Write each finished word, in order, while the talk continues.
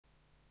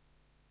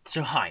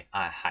So hi,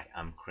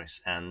 I'm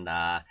Chris, and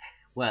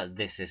well,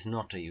 this is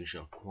not the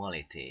usual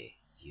quality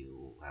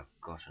you have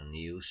gotten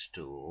used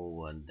to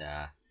over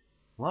the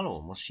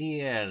almost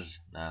years.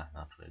 Nah,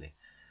 not really.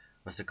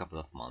 Just a couple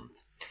of months.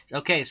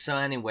 Okay, so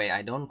anyway,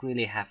 I don't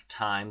really have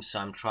time, so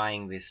I'm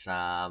trying this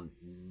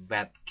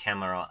web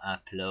camera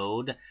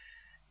upload,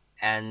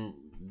 and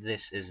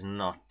this is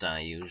not the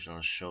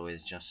usual show.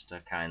 It's just a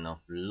kind of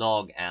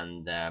log,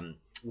 and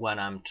when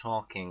I'm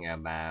talking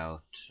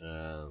about,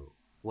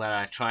 well,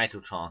 I try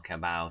to talk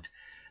about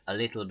a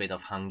little bit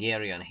of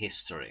Hungarian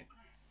history,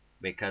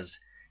 because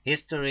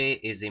history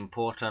is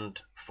important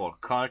for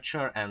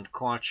culture, and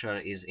culture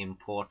is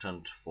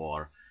important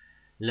for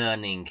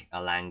learning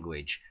a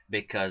language,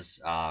 because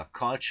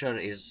culture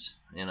is,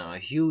 a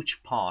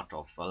huge part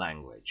of a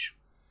language.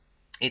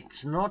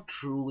 It's not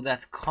true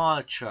that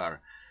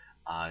culture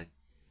uh,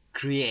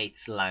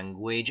 creates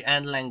language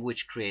and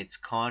language creates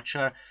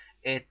culture.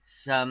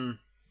 It's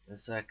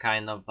a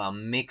kind of a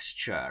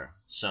mixture,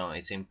 so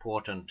it's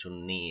important to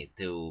need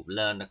to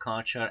learn the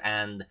culture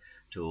and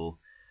to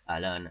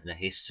learn the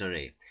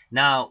history.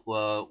 Now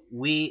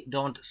we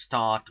don't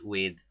start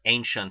with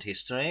ancient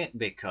history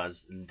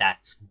because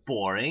that's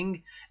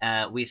boring.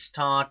 We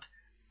start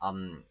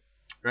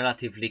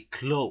relatively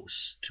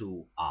close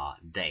to our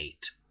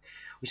date.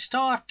 We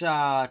start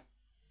I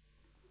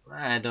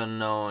don't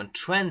know,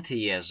 20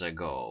 years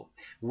ago,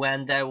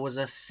 when there was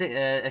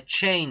a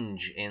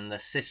change in the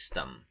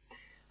system,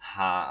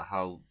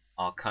 how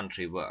our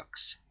country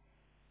works.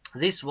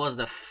 This was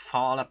the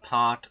fall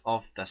apart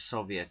of the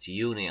Soviet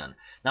Union.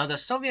 Now, the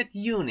Soviet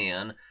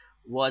Union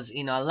was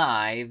in our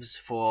lives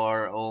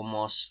for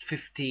almost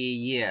 50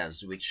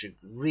 years, which is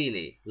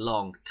really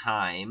long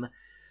time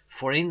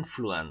for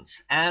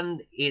influence,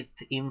 and it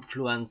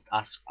influenced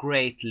us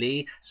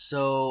greatly.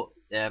 So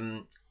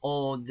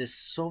or the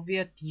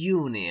Soviet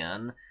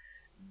Union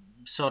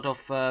sort of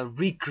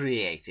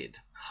recreated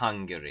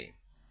Hungary,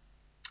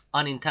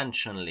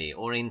 unintentionally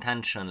or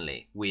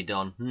intentionally. We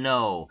don't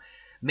know.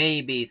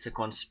 Maybe it's a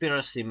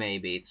conspiracy,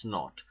 maybe it's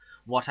not.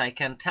 What I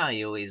can tell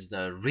you is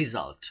the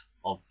result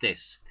of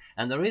this,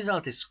 and the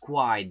result is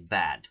quite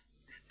bad.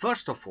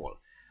 First of all,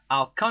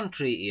 our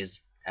country is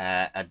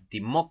a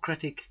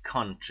democratic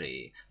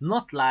country,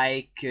 not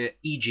like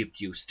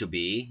Egypt used to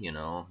be,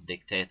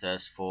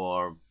 dictators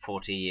for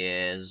 40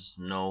 years,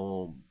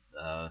 no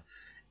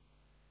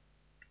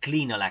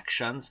clean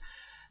elections.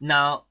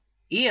 Now,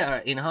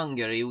 here in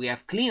Hungary, we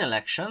have clean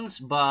elections,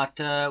 but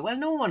well,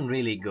 no one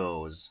really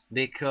goes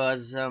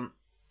because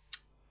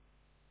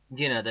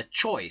the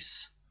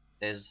choice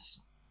is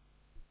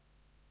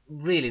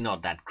really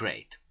not that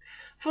great.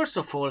 First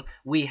of all,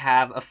 we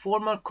have a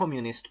former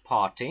communist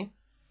party,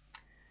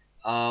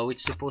 which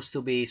is supposed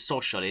to be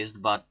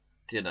socialist, but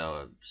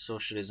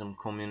socialism,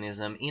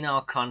 communism in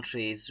our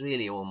country is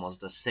really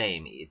almost the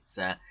same.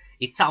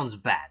 It sounds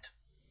bad.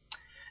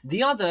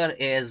 The other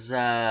is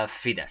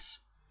FIDESZ.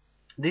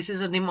 This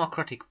is a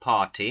democratic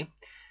party.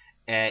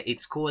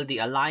 It's called the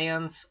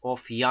Alliance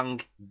of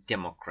Young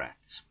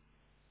Democracts.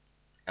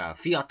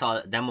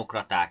 Fiatal,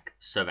 Demokraták,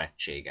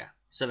 Szövetsége.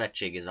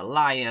 Szövetség is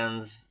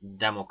Alliance,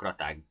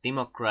 Demokraták,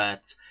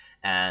 Democrats,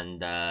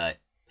 and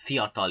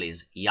Fiatal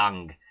is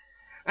Young.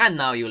 And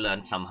now you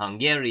learn some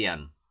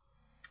Hungarian.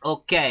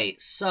 Okay,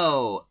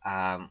 so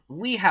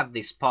we have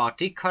this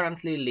party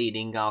currently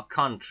leading our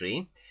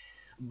country,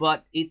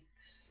 but it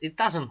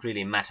doesn't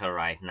really matter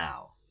right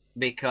now,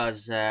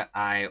 because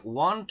I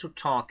want to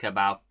talk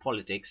about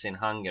politics in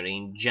Hungary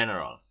in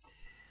general.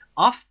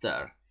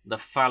 After the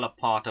fall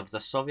apart of the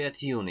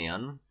Soviet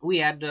Union, we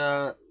had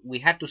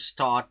to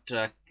start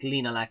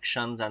clean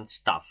elections and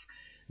stuff.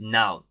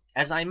 Now,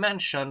 as I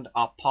mentioned,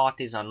 our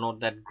parties are not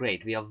that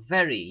great. We are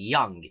very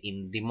young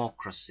in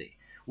democracy.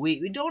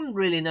 We don't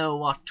really know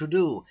what to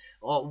do,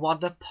 or what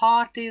the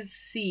parties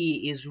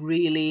see is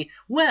really,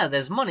 well,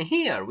 there's money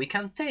here, we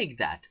can take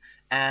that,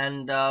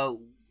 and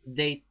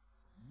they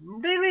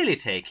really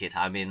take it.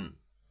 I mean,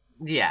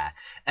 yeah.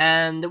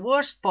 And the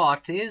worst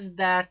part is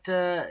that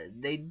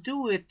they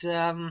do it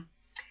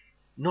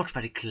not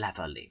very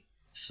cleverly.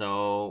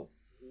 So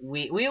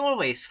we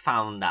always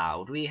found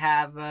out we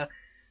have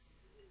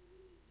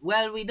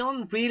well, we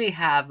don't really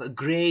have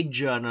great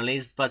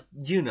journalists, but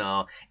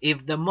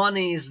if the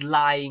money is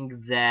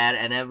lying there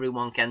and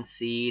everyone can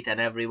see it, and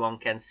everyone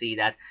can see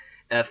that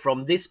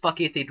from this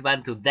pocket it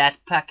went to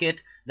that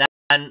pocket,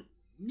 then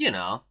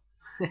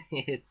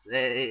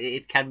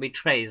it can be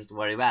traced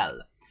very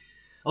well.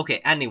 Okay,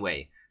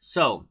 anyway,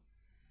 so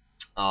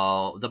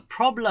the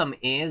problem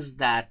is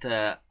that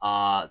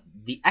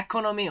the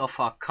economy of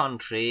our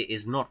country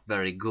is not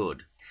very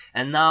good,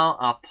 and now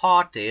our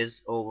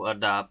parties over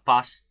the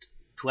past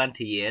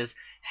 20 years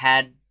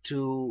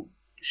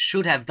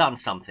should have done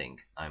something.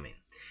 I mean,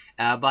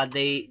 but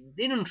they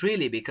didn't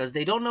really, because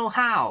they don't know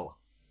how.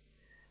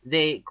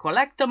 They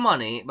collect the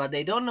money, but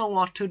they don't know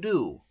what to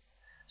do.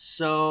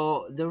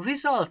 So the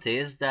result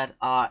is that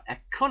our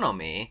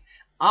economy,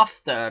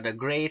 after the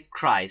great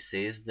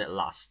crisis the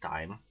last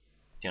time,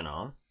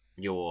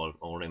 you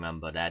all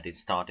remember that it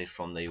started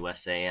from the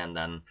USA, and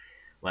then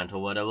went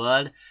over the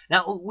world.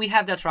 Now we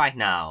have that right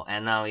now,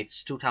 and now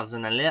it's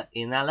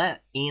 2011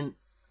 in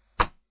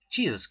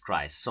Jesus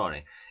Christ,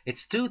 sorry,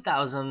 it's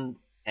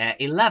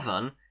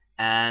 2011,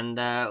 and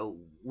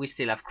we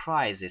still have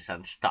crisis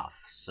and stuff.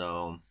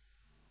 So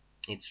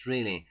it's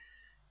really,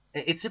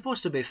 it's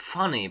supposed to be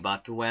funny,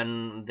 but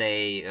when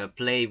they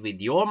play with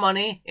your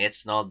money,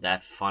 it's not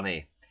that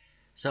funny.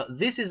 So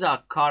this is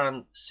our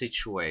current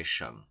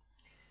situation.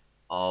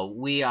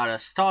 We are a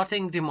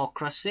starting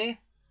democracy,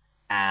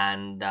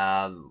 and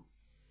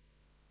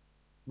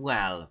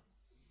well,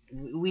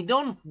 we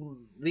don't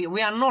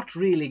we are not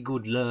really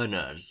good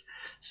learners,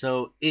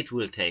 so it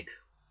will take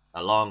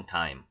a long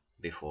time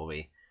before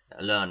we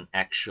learn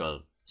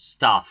actual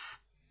stuff.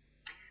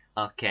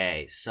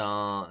 Okay,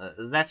 so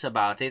that's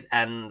about it.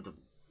 And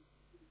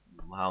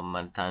how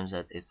many times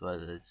that it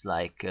was, it's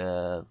like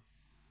I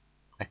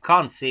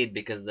can't see it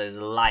because there's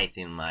a light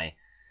in my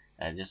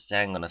just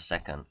hang on a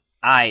second.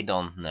 I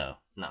don't know.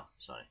 No,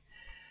 sorry.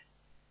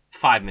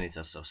 5 minutes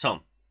or so.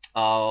 So,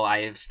 oh,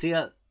 I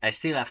still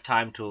have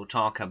time to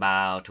talk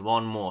about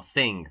one more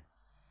thing.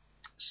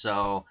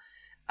 So,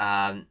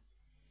 um,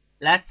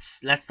 let's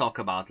talk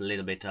about a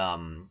little bit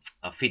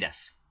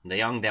FIDESZ, the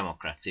Young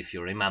Democrats, if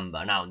you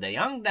remember. Now, the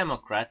Young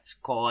Democrats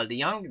called the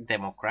Young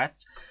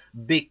Democrats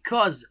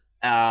because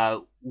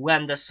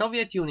when the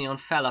Soviet Union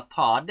fell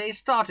apart, they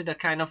started a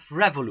kind of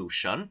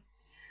revolution.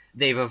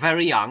 They were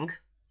very young.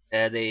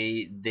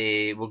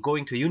 They were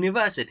going to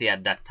university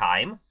at that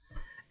time,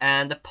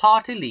 and the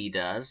party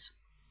leaders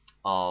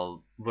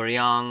were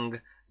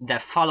young, their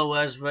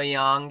followers were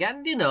young,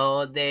 and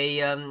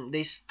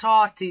they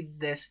started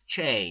this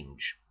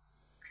change,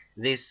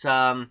 this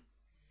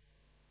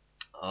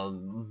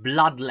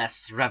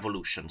bloodless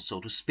revolution, so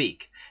to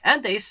speak,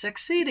 and they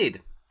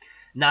succeeded.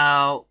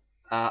 Now,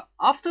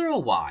 after a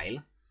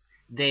while,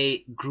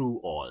 they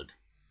grew old.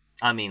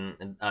 I mean,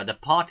 the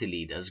party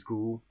leaders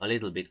grew a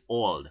little bit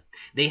old.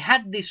 They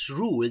had this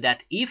rule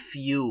that if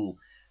you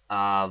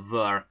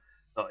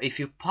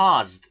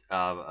passed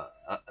a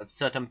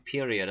certain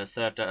period, a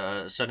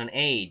certain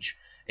age,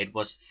 it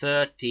was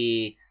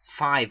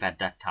 35 at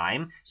that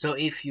time. So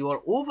if you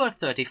are over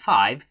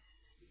 35,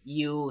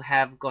 you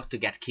have got to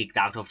get kicked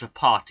out of the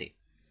party.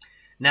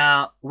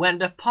 Now, when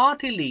the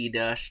party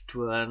leaders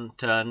turned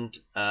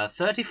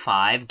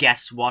 35,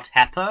 guess what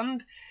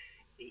happened?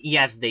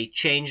 Yes, they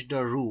changed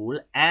the rule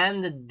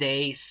and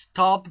they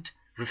stopped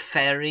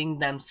referring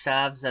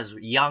themselves as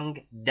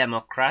Young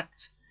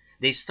Democrats.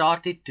 They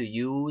started to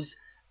use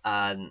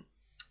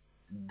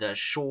the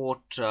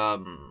short,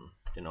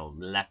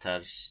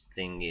 letters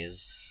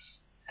thingies,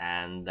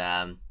 and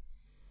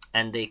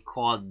they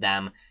called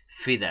them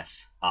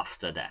FIDESZ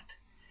after that.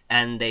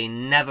 And they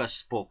never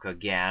spoke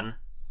again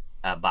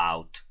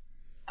about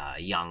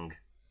young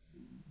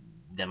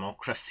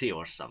democracy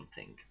or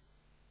something.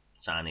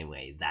 So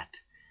anyway,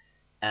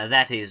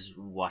 that is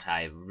what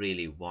I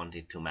really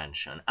wanted to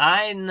mention.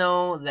 I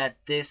know that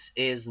this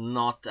is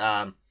not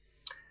a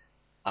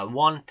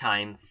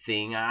one-time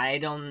thing. I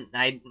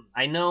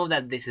know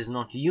that this is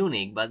not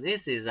unique, but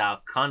this is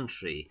our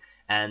country,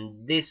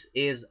 and this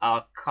is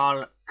our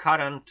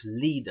current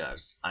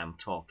leaders I'm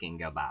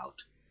talking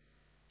about.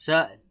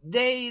 So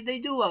they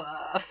do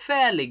a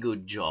fairly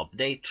good job.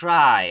 They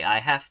try. I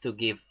have to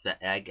give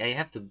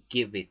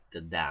it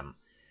to them.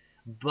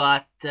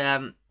 But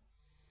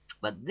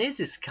this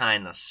is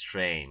kind of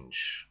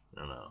strange,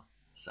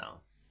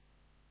 So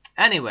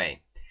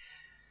anyway,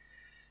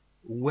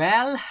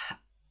 well,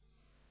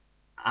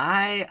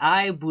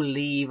 I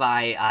believe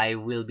I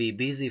will be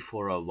busy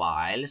for a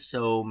while,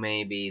 so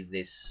maybe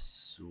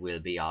this will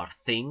be our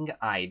thing.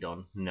 I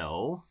don't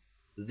know.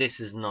 This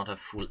is not a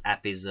full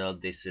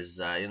episode. This is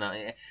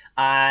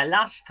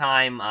last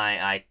time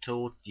I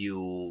taught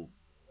you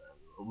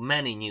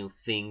many new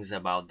things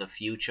about the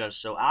future,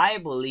 so I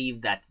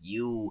believe that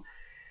you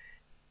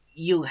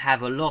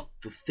have a lot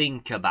to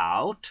think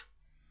about.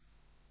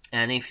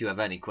 And if you have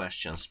any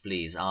questions,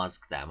 please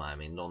ask them. I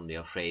mean, don't be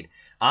afraid.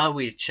 I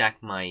will check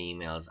my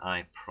emails,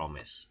 I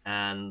promise.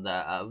 And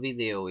a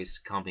video is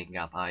coming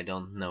up. I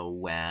don't know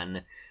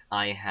when.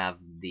 I have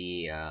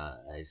the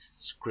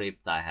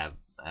script, I have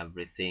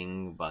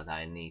everything, but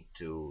I need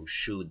to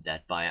shoot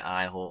that by.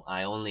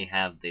 I only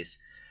have this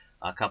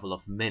a couple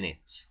of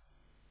minutes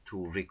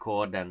to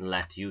record and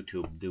let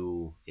YouTube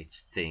do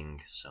its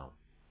thing. So,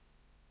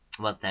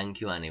 well, thank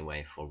you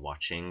anyway for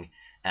watching,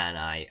 and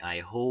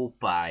I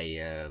hope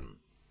I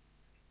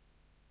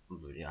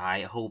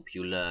hope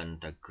you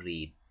learned a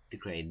great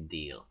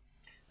deal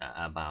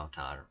about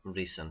our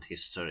recent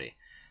history.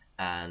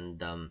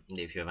 And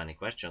if you have any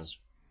questions,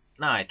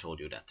 now I told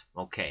you that.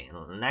 Okay,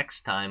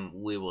 next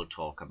time we will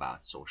talk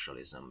about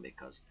socialism,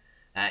 because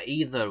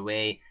either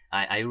way,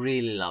 I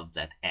really love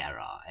that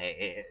era.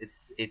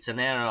 It's an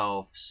era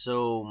of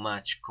so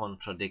much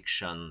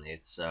contradiction.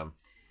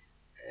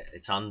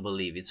 It's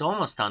unbelievable. It's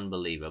almost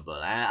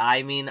unbelievable.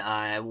 I mean,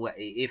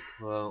 if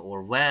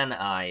or when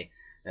I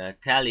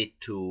tell it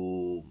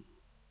to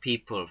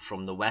people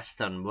from the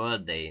Western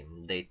world, they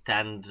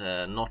tend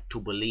not to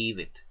believe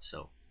it.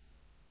 So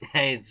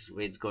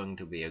It's going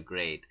to be a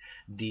great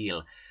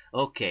deal.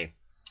 Okay,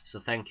 so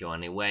thank you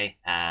anyway,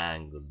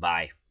 and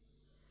goodbye.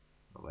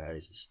 Where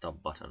is the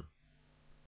stop button?